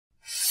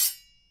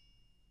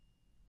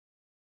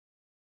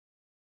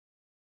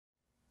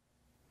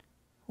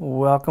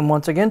Welcome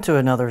once again to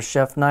another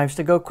Chef Knives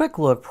to Go quick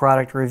look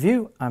product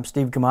review. I'm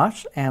Steve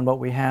Gamache, and what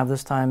we have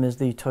this time is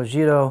the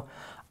Tojiro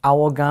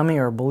Aogami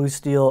or blue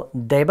steel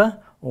Deba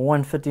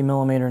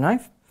 150mm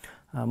knife.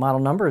 Model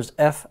number is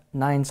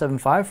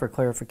F975 for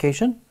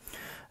clarification.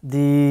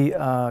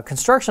 The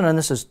construction on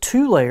this is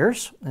 2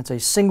 layers. It's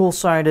a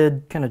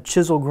single-sided kind of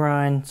chisel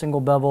grind,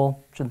 single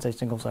bevel, shouldn't say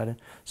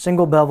single-sided,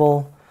 single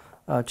bevel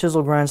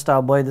chisel grind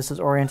style blade. This is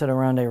oriented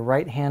around a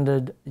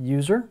right-handed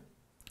user.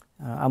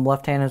 I'm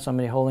left-handed, so I'm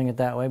going to be holding it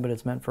that way, but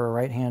it's meant for a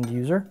right-hand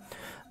user.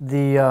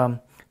 The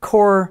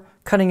core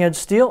cutting-edge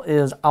steel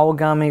is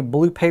Aogami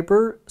blue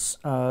paper,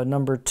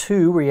 number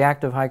 2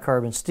 reactive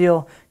high-carbon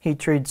steel. Heat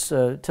treats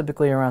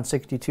typically around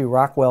 62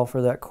 Rockwell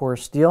for that core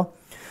steel.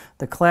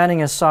 The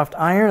cladding is soft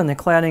iron, and the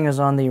cladding is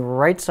on the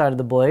right side of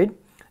the blade.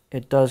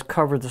 It does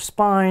cover the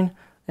spine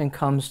and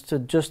comes to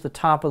just the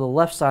top of the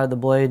left side of the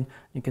blade.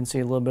 You can see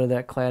a little bit of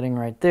that cladding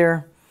right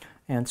there.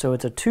 And so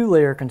it's a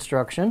 2-layer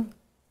construction.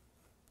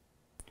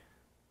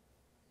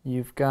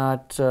 You've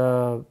got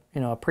a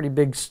pretty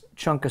big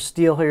chunk of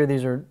steel here.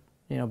 These are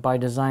by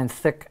design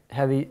thick,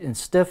 heavy, and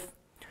stiff,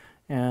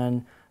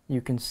 and you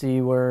can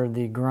see where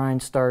the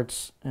grind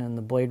starts and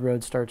the blade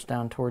road starts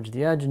down towards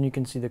the edge, and you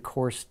can see the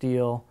core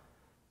steel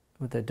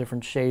with a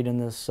different shade in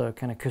this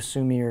kind of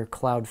kasumi or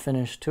cloud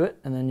finish to it,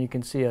 and then you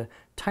can see a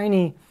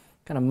tiny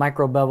kind of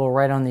micro bevel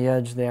right on the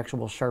edge, the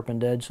actual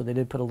sharpened edge, so they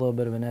did put a little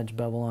bit of an edge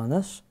bevel on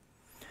this.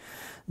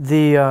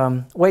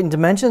 The weight and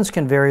dimensions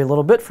can vary a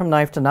little bit from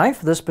knife to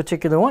knife. This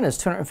particular one is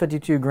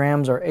 252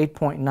 grams or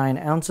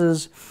 8.9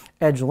 ounces.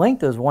 Edge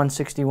length is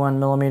 161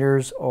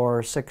 millimeters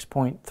or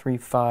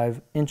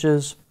 6.35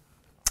 inches.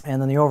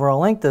 And then the overall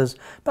length is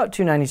about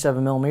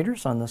 297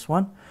 millimeters on this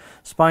one.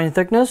 Spine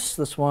thickness,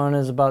 this one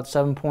is about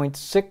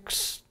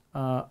 7.6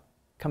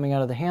 coming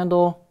out of the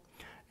handle.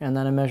 And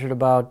then I measured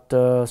about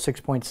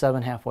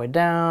 6.7 halfway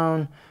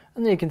down.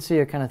 And then you can see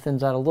it kind of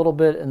thins out a little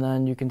bit, and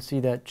then you can see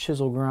that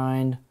chisel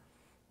grind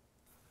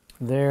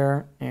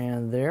there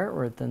and there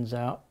where it thins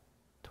out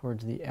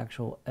towards the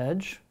actual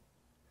edge.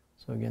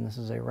 So again, this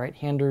is a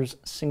right-hander's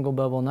single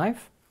bevel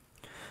knife.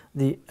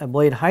 The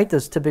blade height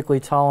is typically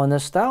tall in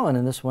this style, and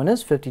in this one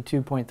is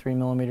 52.3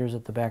 millimeters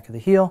at the back of the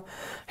heel.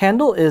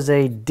 Handle is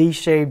a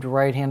D-shaped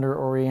right-hander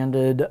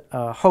oriented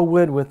hoe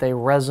wood with a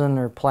resin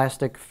or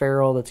plastic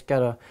ferrule that's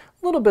got a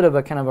little bit of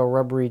a kind of a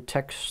rubbery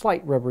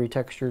slight rubbery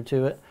texture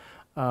to it.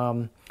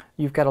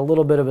 You've got a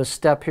little bit of a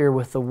step here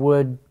with the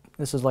wood.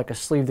 This is like a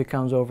sleeve that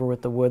comes over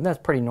with the wood, and that's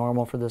pretty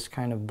normal for this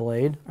kind of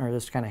blade, or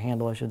this kind of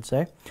handle, I should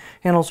say.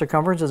 Handle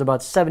circumference is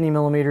about 70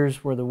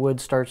 millimeters where the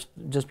wood starts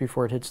just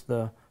before it hits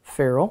the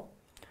ferrule.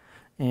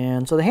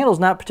 And so the handle's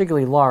not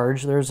particularly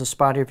large. There's a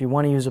spot here if you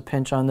want to use a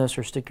pinch on this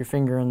or stick your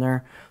finger in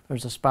there.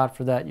 There's a spot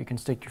for that. You can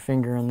stick your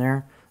finger in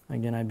there.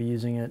 Again, I'd be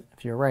using it,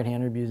 if you're a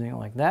right-hander, I'd be using it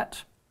like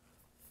that.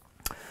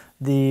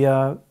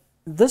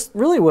 This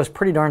really was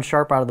pretty darn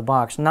sharp out of the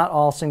box. Not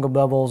all single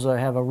bevels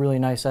have a really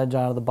nice edge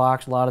out of the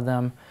box. A lot of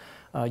them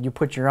you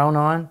put your own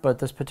on, but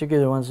this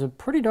particular one's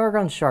pretty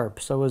doggone sharp.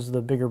 So is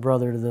the bigger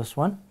brother to this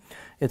one.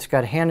 It's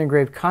got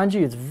hand-engraved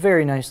kanji. It's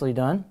very nicely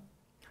done.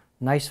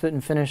 Nice fit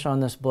and finish on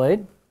this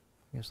blade.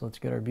 I guess let's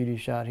get our beauty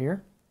shot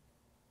here.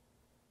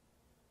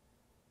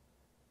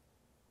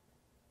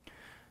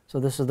 So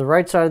this is the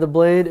right side of the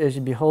blade as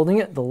you'd be holding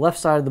it. The left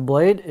side of the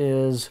blade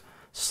is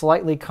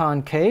slightly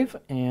concave,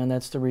 and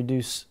that's to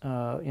reduce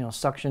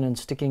suction and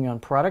sticking on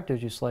product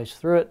as you slice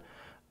through it.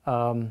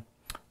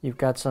 You've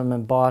got some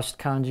embossed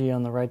kanji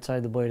on the right side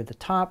of the blade at the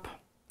top,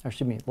 or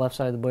excuse me, left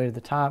side of the blade at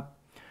the top,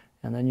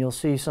 and then you'll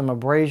see some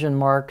abrasion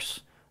marks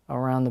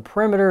around the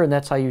perimeter, and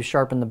that's how you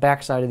sharpen the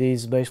back side of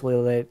these. Basically,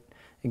 lay it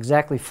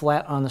exactly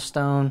flat on the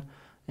stone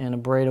and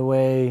abrade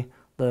away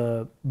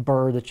the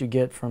burr that you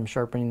get from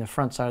sharpening the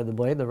front side of the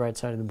blade, the right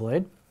side of the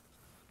blade.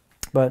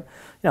 But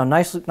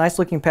nice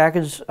looking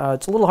package.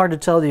 It's a little hard to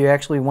tell that you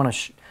actually want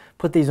to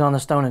put these on the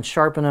stone and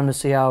sharpen them to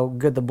see how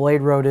good the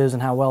blade road is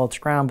and how well it's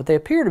ground, but they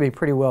appear to be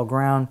pretty well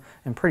ground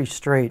and pretty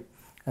straight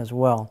as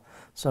well.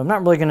 So I'm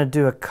not really going to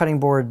do a cutting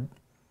board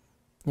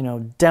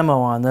demo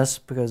on this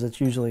because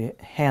it's usually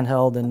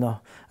handheld, and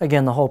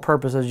again, the whole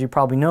purpose, as you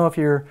probably know if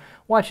you're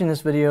watching this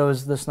video,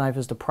 is this knife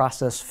is to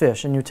process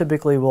fish, and you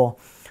typically will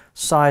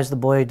size the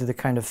blade to the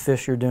kind of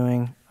fish you're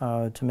doing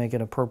to make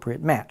it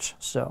appropriate match.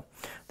 So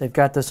they've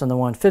got this in the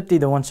 150,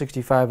 the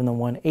 165, and the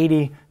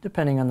 180,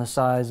 depending on the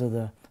size of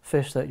the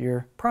fish that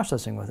you're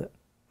processing with it.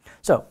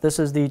 So this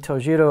is the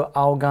Tojiro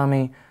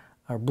Aogami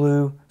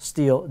blue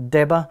steel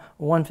Deba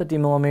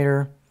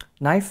 150mm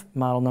knife,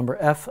 model number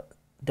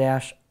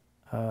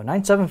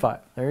F-975.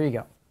 There you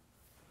go.